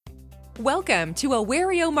Welcome to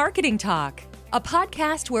Awario Marketing Talk, a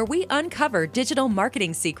podcast where we uncover digital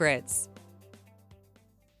marketing secrets.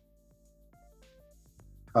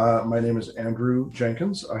 My name is Andrew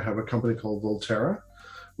Jenkins. I have a company called Volterra.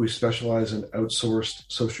 We specialize in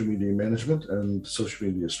outsourced social media management and social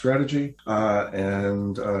media strategy,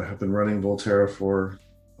 and have been running Volterra for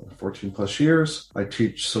 14 plus years. I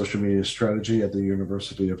teach social media strategy at the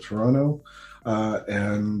University of Toronto,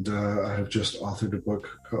 and I have just authored a book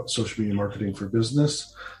called Social Media Marketing for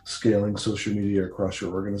Business, Scaling Social Media Across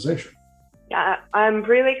Your Organization. Yeah, I'm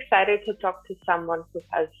really excited to talk to someone who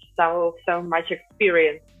has so much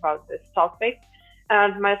experience about this topic.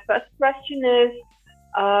 And my first question is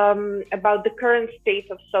about the current state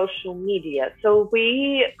of social media. So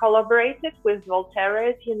we collaborated with Volterra,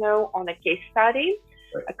 as you know, on a case study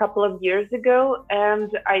a couple of years ago.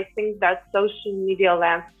 And I think that social media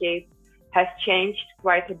landscape has changed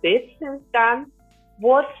quite a bit since then.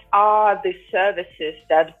 What are the services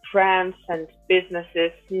that brands and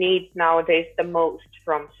businesses need nowadays the most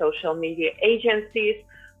from social media agencies?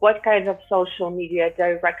 What kind of social media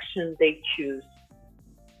direction they choose?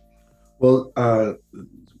 Well, the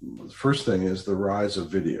first thing is the rise of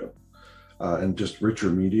video and just richer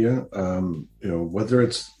media. Whether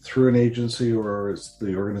it's through an agency or it's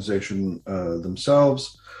the organization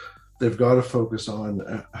themselves, they've got to focus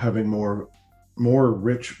on having more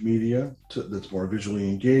rich media that's more visually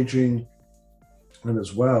engaging, and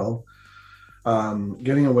as well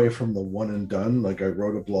getting away from the one and done. Like I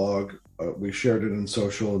wrote a blog, we shared it in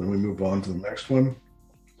social, and then we moved on to the next one.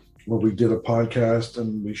 Where we did a podcast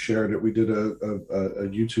and we shared it, we did a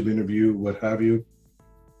YouTube interview, what have you.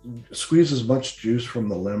 Squeeze as much juice from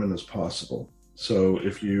the lemon as possible. So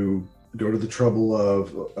if you go to the trouble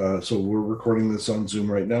of, so we're recording this on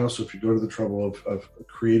Zoom right now. So if you go to the trouble of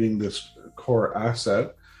creating this core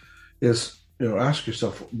asset, is, ask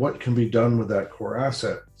yourself what can be done with that core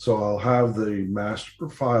asset. So I'll have the master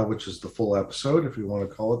file, which is the full episode, if you want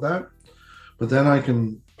to call it that. But then I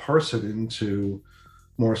can parse it into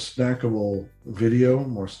more snackable video,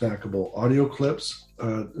 more snackable audio clips,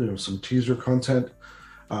 some teaser content,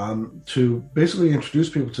 to basically introduce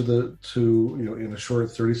people to in a short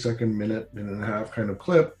 30-second, minute and a half kind of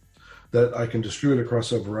clip that I can distribute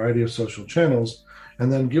across a variety of social channels,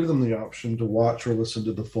 and then give them the option to watch or listen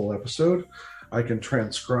to the full episode. I can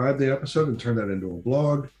transcribe the episode and turn that into a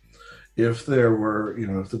blog. If there were,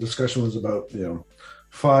 if the discussion was about,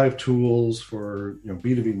 5 tools for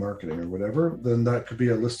B2B marketing or whatever, then that could be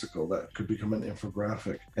a listicle, that could become an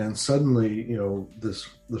infographic, and suddenly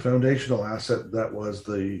the foundational asset that was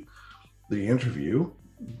the interview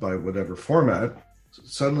by whatever format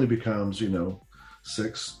suddenly becomes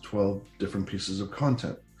 6, 12 different pieces of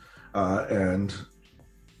content, and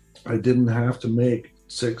I didn't have to make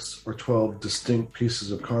 6 or 12 distinct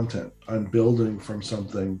pieces of content. I'm building from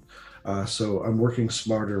something. So I'm working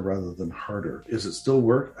smarter rather than harder. Is it still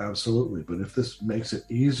work? Absolutely. But if this makes it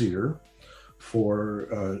easier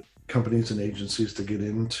for companies and agencies to get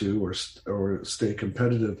into or stay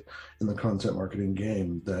competitive in the content marketing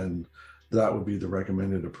game, then that would be the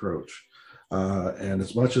recommended approach. And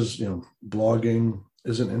as much as blogging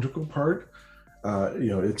is an integral part,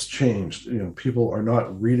 it's changed. People are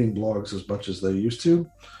not reading blogs as much as they used to.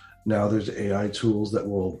 Now there's AI tools that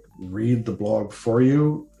will read the blog for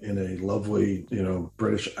you in a lovely,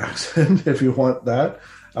 British accent if you want that.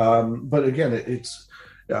 But again, it's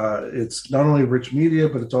not only rich media,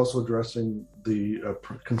 but it's also addressing the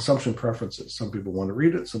consumption preferences. Some people want to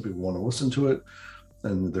read it, some people want to listen to it,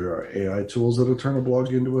 and there are AI tools that'll turn a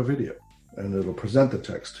blog into a video, and it'll present the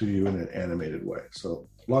text to you in an animated way. So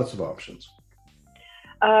lots of options.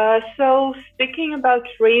 So speaking about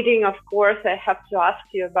reading, of course, I have to ask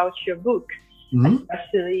you about your book,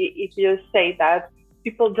 especially if you say that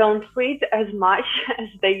people don't read as much as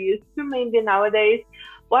they used to maybe nowadays.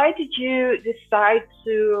 Why did you decide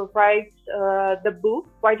to write the book?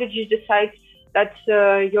 Why did you decide that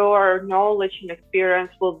your knowledge and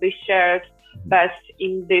experience will be shared best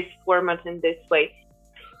in this format, in this way?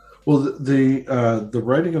 Well, the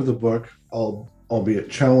writing of the book,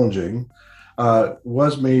 albeit challenging,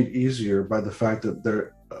 was made easier by the fact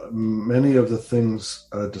that many of the things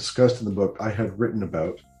discussed in the book I had written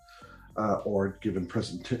about or given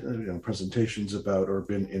presentations about or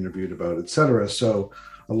been interviewed about, etc. So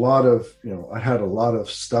a lot of, I had a lot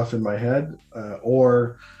of stuff in my head,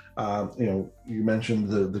 you mentioned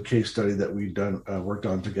the case study that we've worked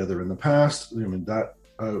on together in the past. That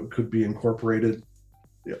could be incorporated.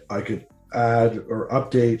 I could add or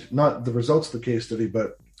update, not the results of the case study,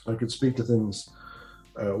 but I could speak to things,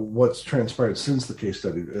 what's transpired since the case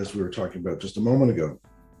study, as we were talking about just a moment ago.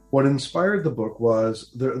 What inspired the book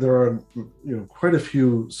was there are quite a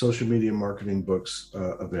few social media marketing books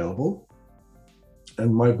available,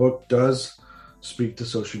 and my book does speak to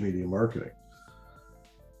social media marketing.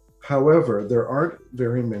 However, there aren't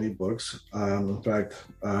very many books. In fact,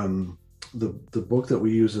 the book that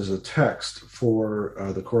we use as a text for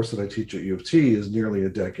the course that I teach at U of T is nearly a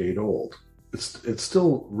decade old. It's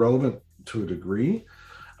still relevant to a degree,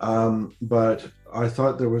 but I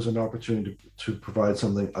thought there was an opportunity to provide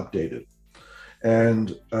something updated.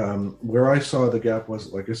 And where I saw the gap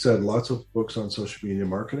was, like I said, lots of books on social media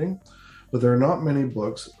marketing, but there are not many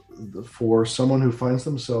books for someone who finds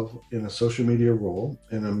themselves in a social media role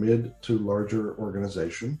in a mid to larger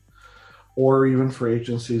organization, or even for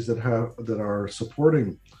agencies that are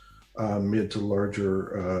supporting mid to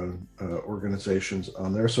larger organizations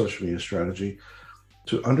on their social media strategy,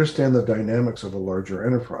 to understand the dynamics of a larger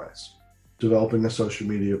enterprise, developing a social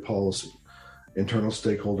media policy, internal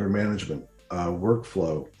stakeholder management,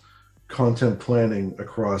 workflow, content planning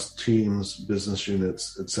across teams, business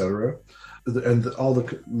units, etc., and all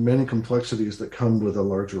the many complexities that come with a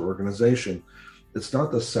larger organization. It's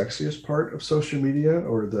not the sexiest part of social media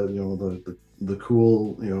or the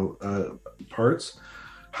cool parts.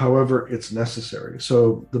 However, it's necessary.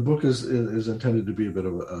 So the book is intended to be a bit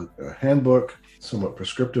of a handbook, somewhat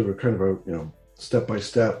prescriptive, or kind of a step by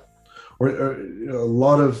step, or a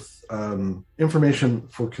lot of information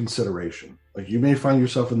for consideration. Like, you may find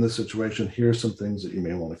yourself in this situation. Here's some things that you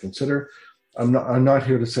may want to consider. I'm not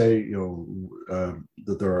here to say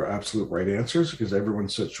that there are absolute right answers, because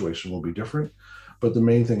everyone's situation will be different. But the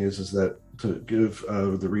main thing is that to give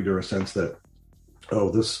the reader a sense that, oh,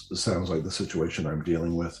 this sounds like the situation I'm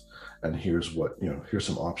dealing with, and here's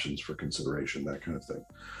some options for consideration, that kind of thing.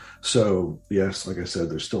 So yes, like I said,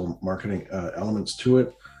 there's still marketing elements to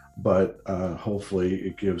it, but hopefully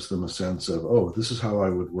it gives them a sense of, oh, this is how I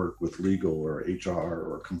would work with legal or HR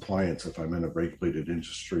or compliance if I'm in a regulated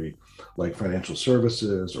industry like financial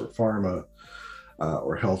services or pharma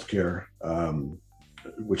or healthcare,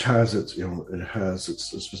 which has its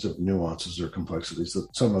specific nuances or complexities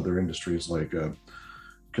that some other industries like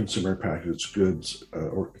consumer packaged goods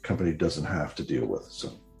or company doesn't have to deal with.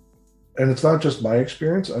 So, and it's not just my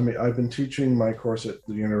experience. I mean, I've been teaching my course at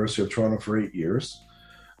the University of Toronto for 8 years.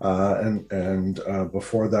 And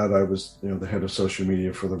before that, I was the head of social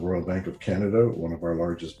media for the Royal Bank of Canada, one of our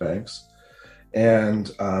largest banks. And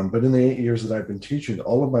but in the 8 years that I've been teaching,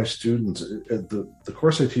 all of my students, the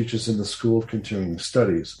course I teach is in the School of Continuing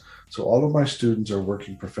Studies. So all of my students are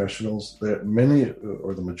working professionals. That many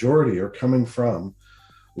or the majority are coming from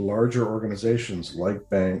larger organizations like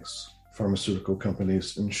banks, pharmaceutical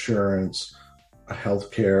companies, insurance,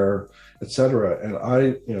 healthcare, etc. And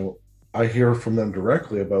I hear from them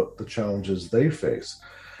directly about the challenges they face.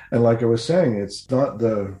 And like I was saying, it's not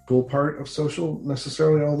the cool part of social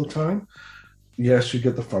necessarily all the time. Yes, you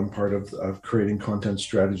get the fun part of creating content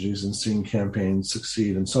strategies and seeing campaigns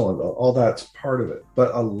succeed and so on. All that's part of it.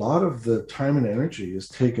 But a lot of the time and energy is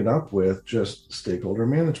taken up with just stakeholder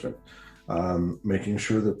management, making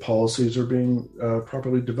sure that policies are being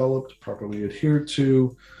properly developed, properly adhered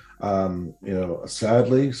to.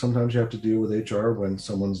 Sadly, sometimes you have to deal with HR when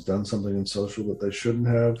someone's done something in social that they shouldn't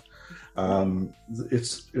have.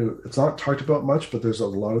 It's not talked about much, but there's a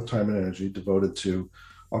lot of time and energy devoted to,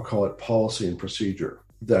 I'll call it, policy and procedure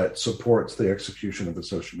that supports the execution of the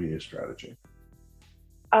social media strategy.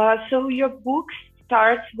 So your book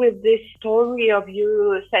starts with this story of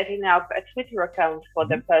you setting up a Twitter account for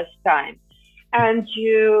the first time. And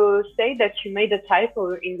you say that you made a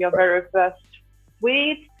typo in your very first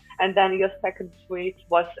tweet, and then your second tweet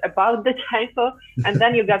was about the typo, and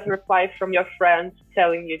then you got a reply from your friends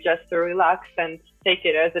telling you just to relax and take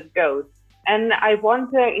it as it goes. And I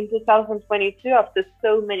wonder, in 2022, after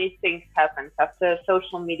so many things happened, after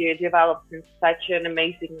social media developed in such an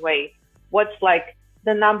amazing way, what's like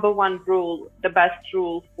the number one rule, the best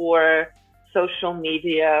rule for social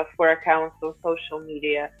media, for accounts on social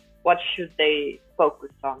media? What should they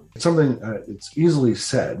focus on? It's something it's easily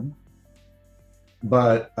said,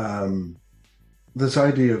 but this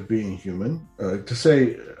idea of being human, to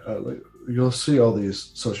say, you'll see all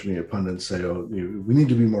these social media pundits say, oh, we need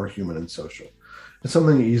to be more human and social. It's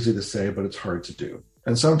something easy to say, but it's hard to do.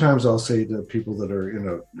 And sometimes I'll say to people that are in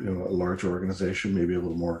a large organization, maybe a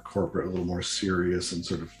little more corporate, a little more serious and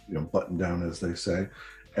sort of buttoned down, as they say,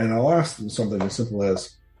 and I'll ask them something as simple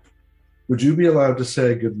as, would you be allowed to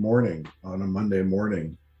say good morning on a Monday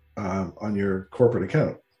morning on your corporate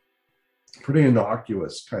account? Pretty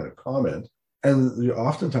innocuous kind of comment. And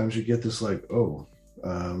oftentimes you get this like,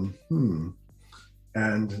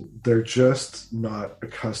 and they're just not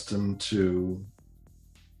accustomed to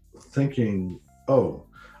thinking, oh,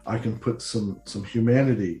 I can put some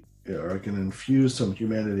humanity, or I can infuse some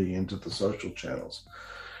humanity into the social channels.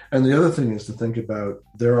 And the other thing is to think about,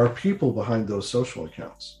 there are people behind those social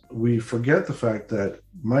accounts. We forget the fact that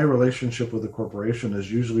my relationship with a corporation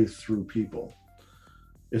is usually through people.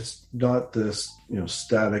 It's not this,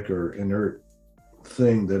 static or inert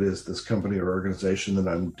thing that is this company or organization that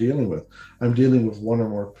I'm dealing with. I'm dealing with one or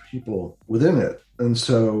more people within it. And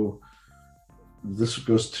so this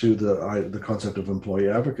goes to the concept of employee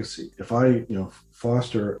advocacy. If I,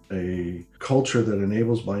 foster a culture that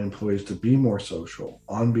enables my employees to be more social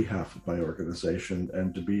on behalf of my organization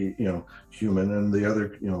and to be, human, and the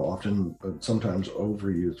other, often sometimes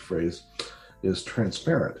overused phrase is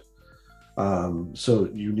transparent. So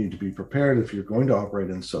you need to be prepared, if you're going to operate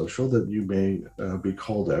in social, that you may be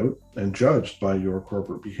called out and judged by your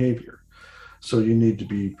corporate behavior. So you need to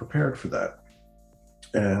be prepared for that.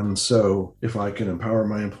 And so if I can empower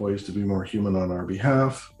my employees to be more human on our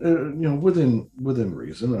behalf, within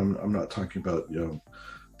reason, I'm not talking about,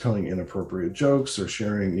 telling inappropriate jokes or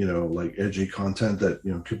sharing, like edgy content that,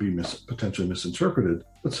 could be potentially misinterpreted,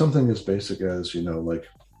 but something as basic as, like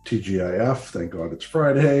TGIF, thank God it's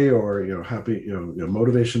Friday, or, happy,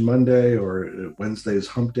 Motivation Monday, or Wednesday's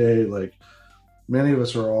hump day. Like, many of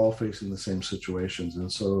us are all facing the same situations.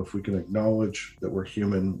 And so if we can acknowledge that we're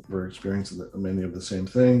human, we're experiencing many of the same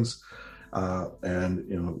things, and,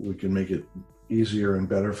 we can make it easier and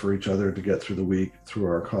better for each other to get through the week through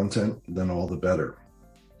our content, then all the better.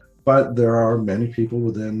 But there are many people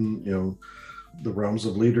within, the realms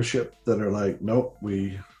of leadership that are like, nope,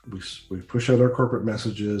 we push out our corporate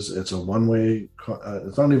messages. It's a one-way,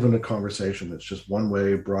 it's not even a conversation. It's just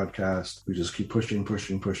one-way broadcast. We just keep pushing,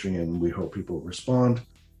 and we hope people respond.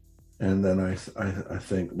 And then I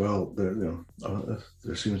think, well,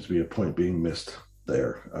 there seems to be a point being missed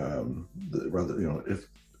there.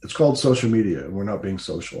 It's called social media, and we're not being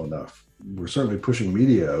social enough. We're certainly pushing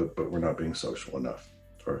media out, but we're not being social enough,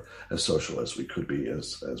 or as social as we could be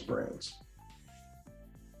as brands.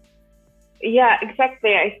 Yeah,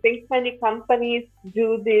 exactly. I think many companies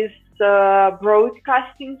do this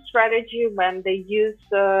broadcasting strategy when they use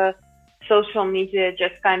social media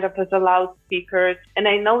just kind of as a loudspeaker. And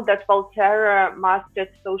I know that Volterra mastered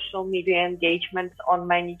social media engagement on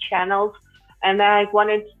many channels. And I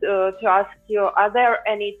wanted to ask you, are there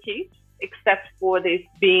any tips, except for this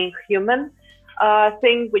being human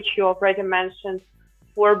thing, which you already mentioned,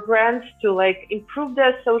 for brands to improve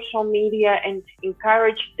their social media and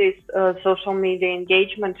encourage this social media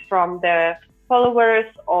engagement from their followers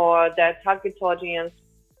or their target audience?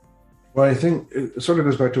 Well, I think it sort of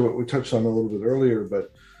goes back to what we touched on a little bit earlier,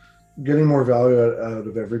 but getting more value out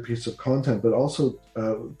of every piece of content. But also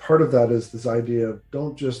part of that is this idea of,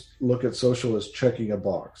 don't just look at social as checking a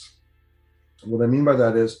box. What I mean by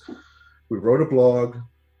that is, we wrote a blog,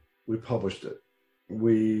 we published it.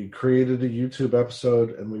 We created a YouTube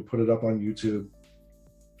episode and we put it up on YouTube.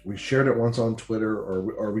 We shared it once on Twitter,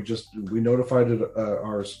 or we notified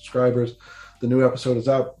our subscribers the new episode is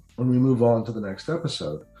up, and we move on to the next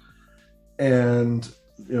episode. And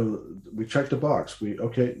we checked a box.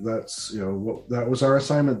 That's that was our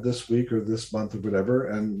assignment this week or this month or whatever,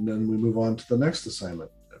 and then we move on to the next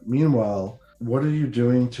assignment. Meanwhile, what are you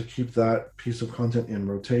doing to keep that piece of content in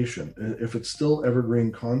rotation? If it's still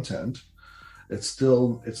evergreen content, it's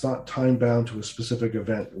not time bound to a specific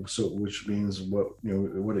event, so which means what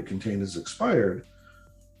it contained is expired.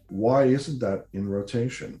 Why isn't that in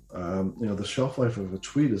rotation? The shelf life of a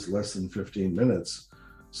tweet is less than 15 minutes.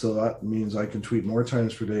 So that means I can tweet more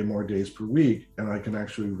times per day, more days per week, and I can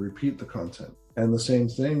actually repeat the content. And the same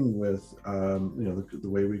thing with the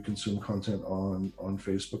way we consume content on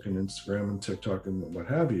Facebook and Instagram and TikTok and what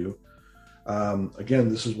have you. Again,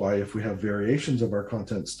 this is why if we have variations of our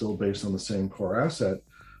content still based on the same core asset,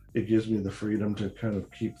 it gives me the freedom to kind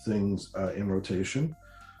of keep things in rotation.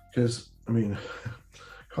 Because,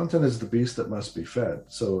 content is the beast that must be fed.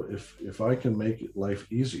 So if I can make life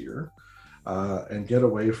easier and get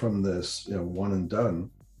away from this one and done,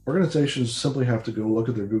 organizations simply have to go look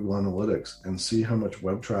at their Google Analytics and see how much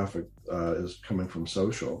web traffic is coming from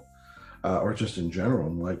social or just in general.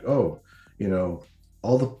 And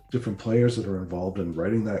all the different players that are involved in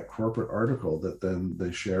writing that corporate article that then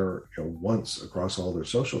they share once across all their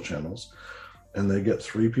social channels, and they get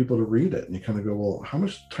 3 people to read it. And you kind of go, well, how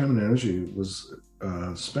much time and energy was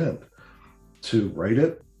spent to write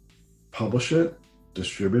it, publish it,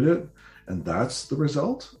 distribute it, and that's the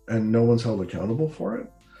result, and no one's held accountable for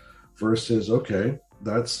it? Versus, okay,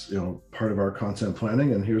 that's part of our content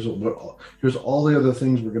planning, and here's all the other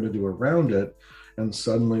things we're going to do around it. And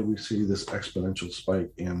suddenly we see this exponential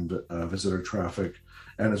spike in visitor traffic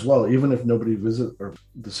And as well, even if nobody visit or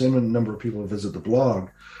the same number of people visit the blog,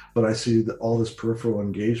 but I see that all this peripheral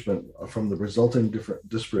engagement from the resulting different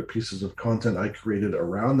disparate pieces of content I created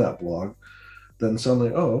around that blog, then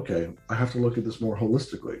suddenly, oh, okay, I have to look at this more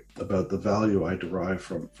holistically about the value I derive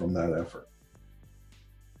from that effort.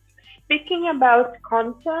 Speaking about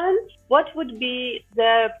content, what would be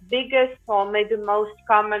the biggest or maybe most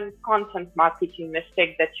common content marketing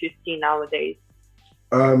mistake that you see nowadays?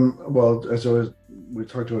 Well, as we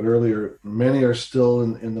talked about earlier, many are still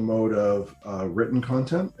in the mode of written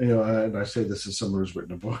content. And I say this as someone who's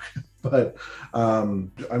written a book, but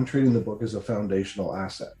I'm treating the book as a foundational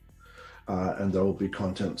asset. And there will be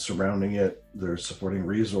content surrounding it. There's supporting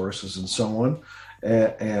resources and so on.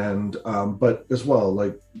 But as well,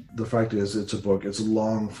 like the fact is, it's a book, it's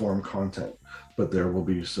long form content, but there will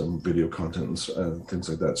be some video content and things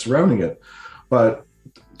like that surrounding it. But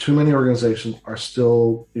too many organizations are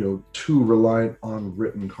still, too reliant on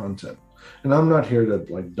written content. And I'm not here to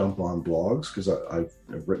like dump on blogs, because I've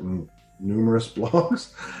written numerous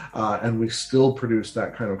blogs, and we still produce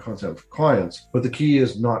that kind of content for clients. But the key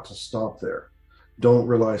is not to stop there. Don't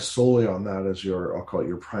rely solely on that as I'll call it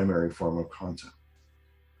your primary form of content.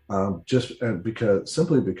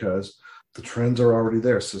 Simply because the trends are already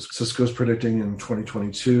there. So Cisco's predicting in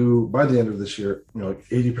 2022, by the end of this year,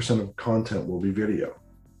 80% of content will be video.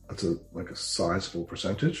 That's a sizable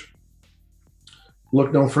percentage.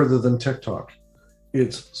 Look no further than TikTok.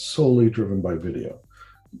 It's solely driven by video.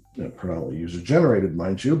 Predominantly user-generated,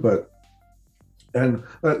 mind you, and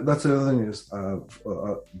that's the other thing is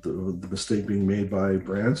the mistake being made by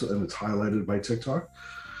brands, and it's highlighted by TikTok,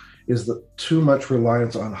 is that too much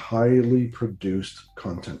reliance on highly produced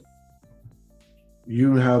content.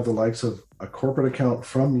 You have the likes of a corporate account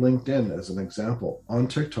from LinkedIn, as an example, on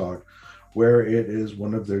TikTok, where it is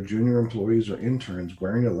one of their junior employees or interns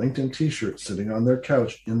wearing a LinkedIn t-shirt, sitting on their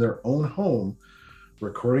couch in their own home,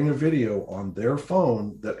 recording a video on their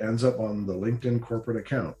phone that ends up on the LinkedIn corporate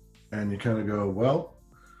account. And you kind of go, well,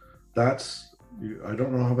 I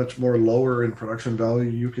don't know how much more lower in production value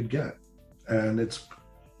you could get. And it's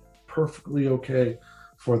perfectly okay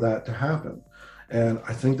for that to happen. And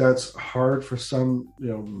I think that's hard for some,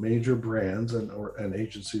 major brands and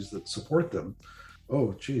agencies that support them.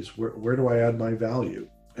 Oh, geez, where do I add my value?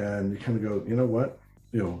 And you kind of go, you know what?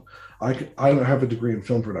 I have a degree in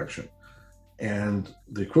film production. And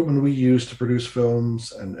the equipment we use to produce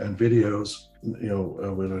films and videos,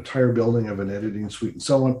 with an entire building of an editing suite and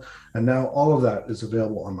so on. And now all of that is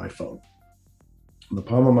available on my phone, in the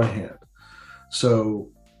palm of my hand.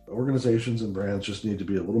 So organizations and brands just need to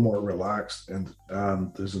be a little more relaxed. And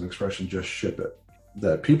there's an expression, just ship it.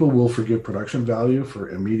 That people will forgive production value for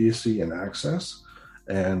immediacy and access.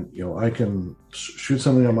 And, I can shoot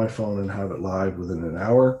something on my phone and have it live within an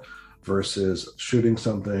hour, versus shooting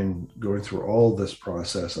something, going through all this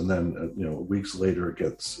process, and then, weeks later it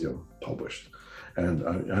gets, published. And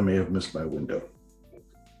I may have missed my window.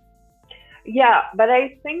 Yeah, but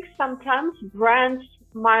I think sometimes brands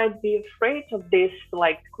might be afraid of this,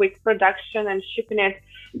 like quick production and shipping it,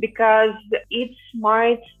 because it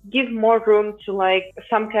might give more room to like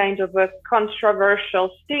some kind of a controversial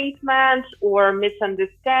statement or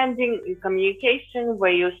misunderstanding in communication,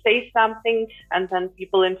 where you say something and then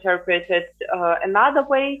people interpret it another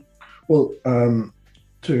way. Well,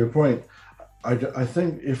 to your point, I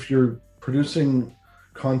think if you're producing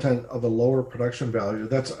content of a lower production value,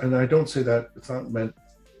 and I don't say that, it's not meant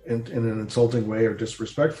in an insulting way or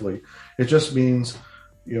disrespectfully. It just means,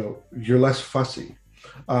 you're less fussy.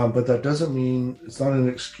 But that doesn't mean, it's not an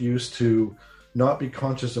excuse to not be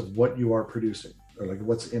conscious of what you are producing, or like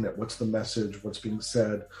what's in it, what's the message, what's being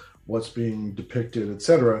said, what's being depicted,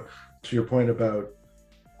 etc. To your point about,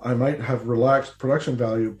 I might have relaxed production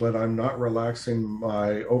value, but I'm not relaxing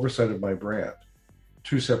my oversight of my brand.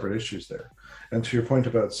 Two separate issues there. And to your point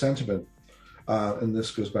about sentiment, and this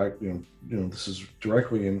goes back, this is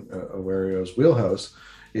directly in Awareo's wheelhouse,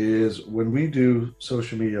 is when we do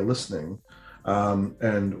social media listening,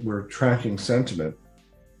 and we're tracking sentiment,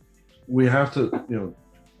 we have to,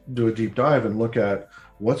 do a deep dive and look at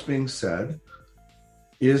what's being said.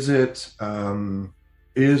 Is it,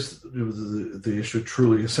 is the issue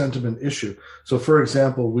truly a sentiment issue? So, for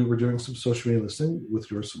example, we were doing some social media listening with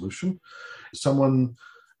your solution. Someone,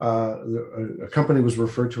 a company was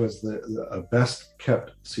referred to as the best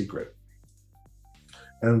kept secret.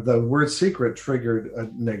 And the word secret triggered a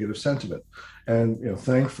negative sentiment. And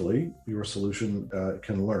thankfully, your solution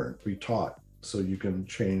can be taught, so you can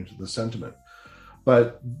change the sentiment.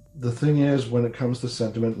 But the thing is, when it comes to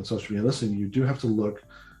sentiment and social media listening, you do have to look,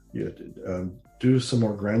 do some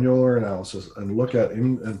more granular analysis and look at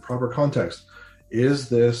in proper context. is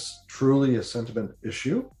this truly a sentiment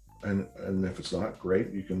issue? And if it's not,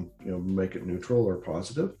 great, you can make it neutral or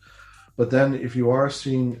positive. But then if you are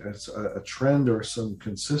seeing a trend or some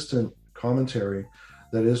consistent commentary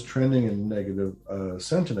that is trending in negative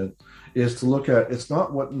sentiment, is to look at, it's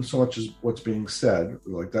not what so much as what's being said,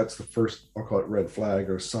 like that's the first, I'll call it red flag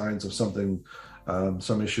or signs of something,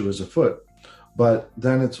 some issue is afoot. But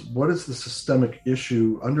then it's what is the systemic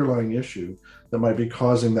issue, underlying issue that might be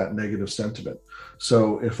causing that negative sentiment.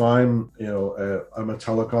 So if I'm a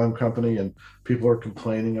telecom company and people are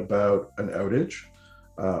complaining about an outage,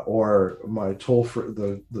 or my toll for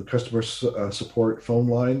the customer support phone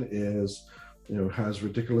line is, has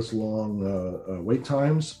ridiculous long wait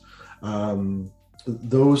times,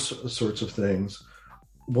 those sorts of things.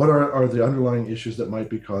 What are the underlying issues that might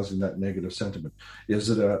be causing that negative sentiment? Is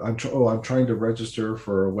it I'm trying to register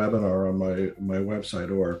for a webinar on my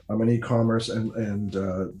website, or I'm an e-commerce and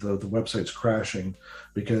the website's crashing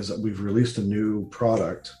because we've released a new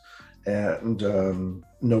product and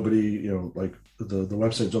nobody, the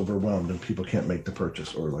website's overwhelmed and people can't make the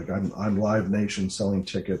purchase, or like I'm Live Nation selling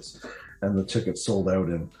tickets and the tickets sold out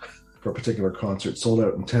for a particular concert, sold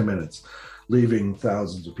out in 10 minutes, leaving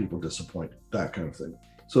thousands of people disappointed, that kind of thing.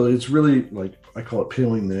 So it's really, like, I call it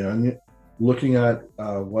peeling the onion, looking at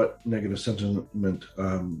what negative sentiment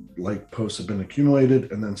like posts have been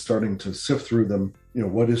accumulated, and then starting to sift through them.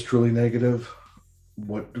 What is truly negative?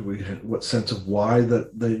 What sense of why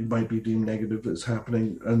that they might be deemed negative is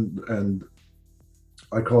happening, and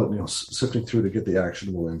I call it sifting through to get the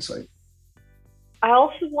actionable insight. I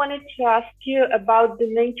also wanted to ask you about the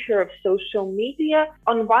nature of social media.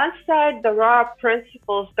 On one side, there are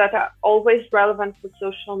principles that are always relevant for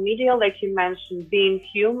social media, like you mentioned, being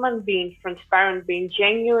human, being transparent, being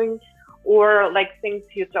genuine, or like things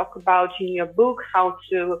you talk about in your book, how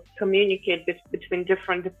to communicate between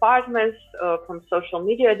different departments, from social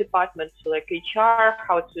media departments to like HR,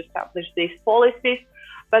 how to establish these policies.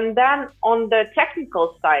 But then on the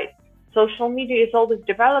technical side, social media is always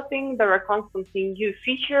developing. There are constantly new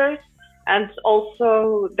features, and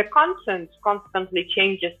also the content constantly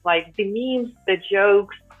changes, like the memes, the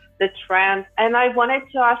jokes, the trends. And I wanted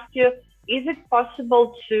to ask you, is it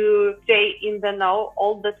possible to stay in the know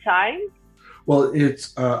all the time? Well,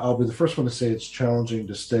 I'll be the first one to say it's challenging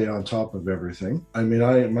to stay on top of everything. I mean,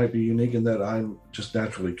 I might be unique in that I'm just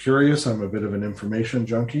naturally curious. I'm a bit of an information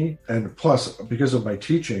junkie. And plus, because of my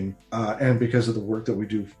teaching and because of the work that we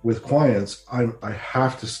do with clients, I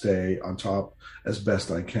have to stay on top as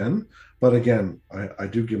best I can. But again, I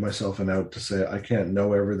do give myself an out to say I can't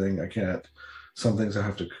know everything. Some things I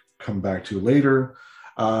have to come back to later.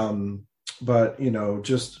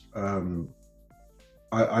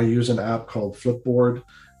 I use an app called Flipboard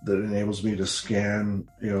that enables me to scan,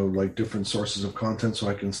 like different sources of content, so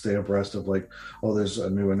I can stay abreast of there's a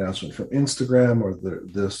new announcement from Instagram, or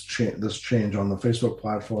this change on the Facebook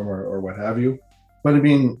platform, or what have you. But I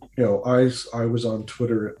mean, I was on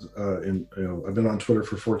Twitter. I've been on Twitter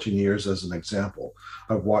for 14 years as an example.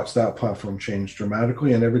 I've watched that platform change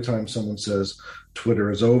dramatically, and every time someone says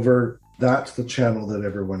Twitter is over, that's the channel that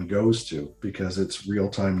everyone goes to because it's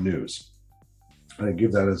real-time news. I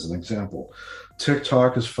give that as an example.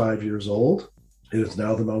 TikTok is 5 years old. It is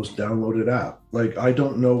now the most downloaded app. I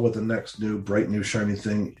don't know what the next new bright new shiny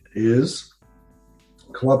thing is.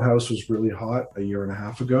 Clubhouse was really hot a year and a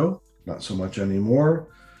half ago, not so much anymore.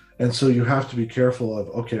 And so you have to be careful of,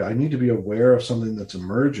 okay, I need to be aware of something that's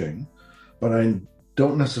emerging, but I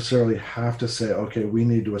don't necessarily have to say, okay, we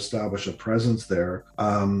need to establish a presence there.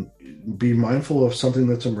 Be mindful of something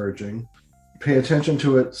that's emerging. Pay attention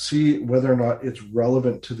to it, see whether or not it's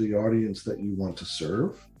relevant to the audience that you want to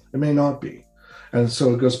serve. It may not be. And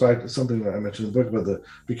so it goes back to something that I mentioned in the book about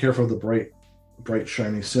be careful of the bright,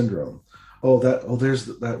 shiny syndrome. There's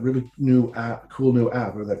that really cool new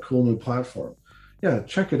app, or that cool new platform. Yeah,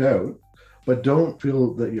 check it out, but don't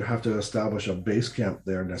feel that you have to establish a base camp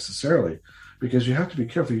there necessarily, because you have to be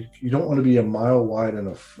careful. You don't want to be a mile wide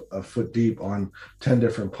and a foot deep on 10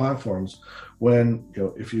 different platforms when,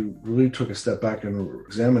 if you really took a step back and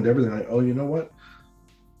examined everything, you know what?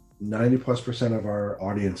 90+% of our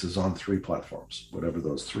audience is on 3 platforms, whatever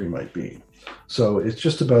those 3 might be. So it's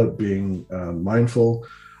just about being mindful,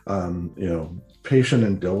 patient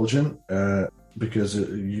and diligent, because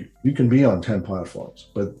you can be on 10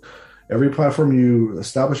 platforms, but every platform you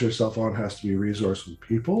establish yourself on has to be resourced with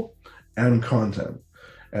people and content,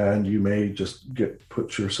 and you may just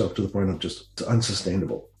put yourself to the point of just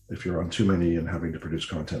unsustainable if you're on too many and having to produce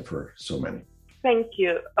content for so many. Thank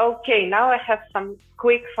you. Okay, now I have some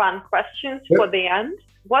quick fun questions for the end.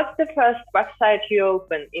 What's the first website you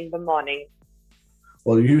open in the morning?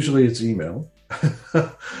 Well, usually it's email.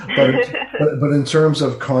 but in terms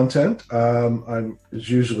of content, I open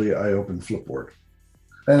Flipboard.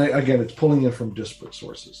 And again, it's pulling in from disparate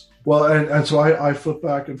sources. Well, and so I flip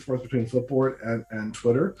back and forth between Flipboard and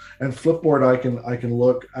Twitter. And Flipboard, I can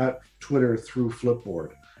look at Twitter through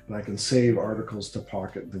Flipboard, and I can save articles to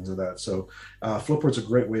Pocket and things like that. So Flipboard's a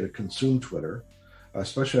great way to consume Twitter,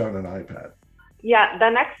 especially on an iPad. Yeah, the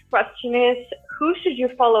next question is, who should you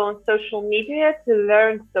follow on social media to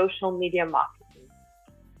learn social media marketing?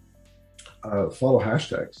 Follow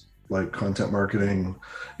hashtags like content marketing.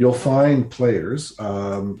 You'll find players,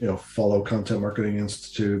 follow Content Marketing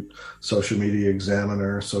Institute, Social Media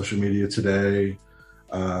Examiner, Social Media Today,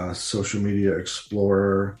 Social Media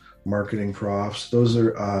Explorer, Marketing Profs. Those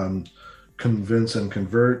are Convince and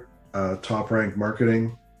Convert, Top Rank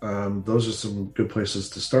Marketing. Those are some good places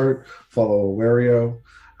to start. Follow Awario.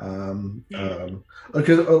 I'm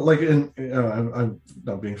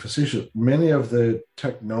not being facetious. Many of the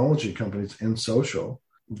technology companies in social,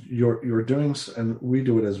 you're doing, and we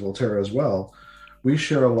do it as Volterra as well. We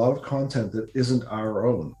share a lot of content that isn't our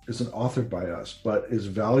own, isn't authored by us, but is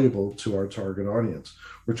valuable to our target audience.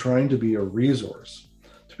 We're trying to be a resource,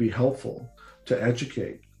 to be helpful, to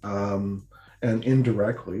educate. And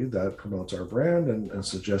indirectly, that promotes our brand and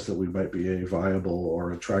suggests that we might be a viable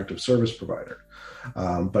or attractive service provider.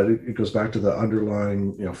 But it goes back to the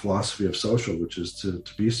underlying philosophy of social, which is to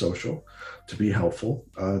be social, to be helpful,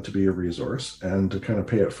 to be a resource, and to kind of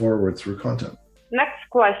pay it forward through content. Next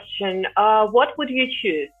question. What would you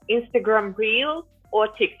choose, Instagram Reels or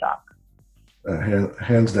TikTok?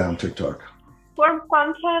 Hands down, TikTok. Form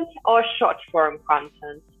content or short form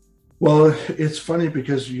content? Well, it's funny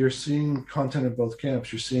because you're seeing content in both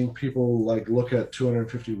camps. You're seeing people look at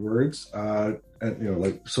 250 words, and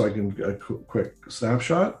so I can a quick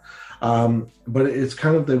snapshot. But it's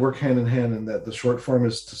kind of, they work hand in hand in that the short form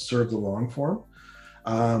is to serve the long form,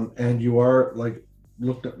 and you are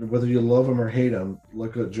look at, whether you love them or hate them.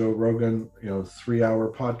 Look at Joe Rogan,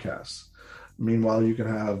 3-hour podcasts. Meanwhile, you can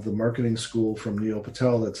have the Marketing School from Neil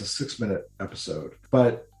Patel. That's a 6-minute episode,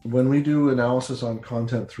 but when we do analysis on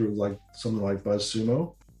content through something like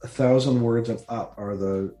BuzzSumo, 1,000 words and up are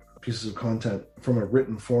the pieces of content from a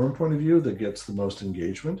written form point of view that gets the most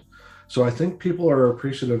engagement. So I think people are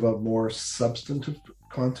appreciative of more substantive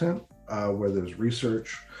content where there's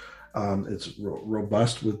research, it's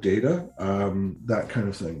robust with data, that kind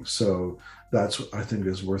of thing. So that's, I think,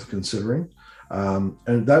 is worth considering.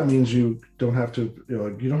 And that means you don't have to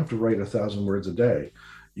write 1,000 words a day.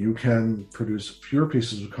 You can produce fewer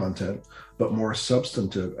pieces of content, but more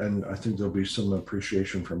substantive. And I think there'll be some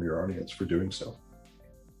appreciation from your audience for doing so.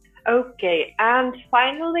 Okay. And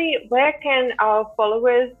finally, where can our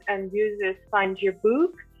followers and users find your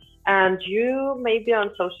book? And you maybe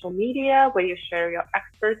on social media where you share your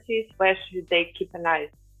expertise, where should they keep an eye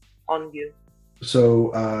on you?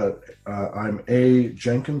 So I'm A.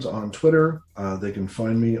 Jenkins on Twitter. They can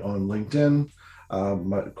find me on LinkedIn.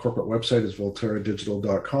 My corporate website is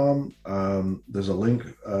volterradigital.com. There's a link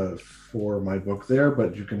for my book there,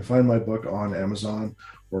 but you can find my book on Amazon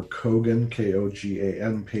or Kogan,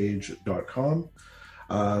 Kogan page.com.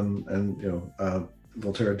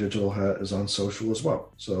 Volterra Digital is on social as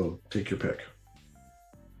well. So take your pick.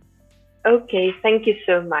 Okay, thank you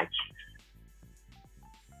so much.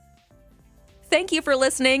 Thank you for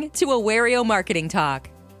listening to Awario Marketing Talk.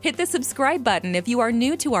 Hit the subscribe button if you are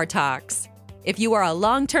new to our talks. If you are a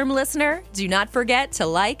long-term listener, do not forget to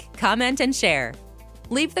like, comment, and share.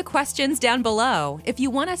 Leave the questions down below if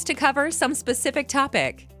you want us to cover some specific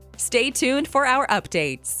topic. Stay tuned for our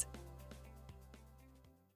updates.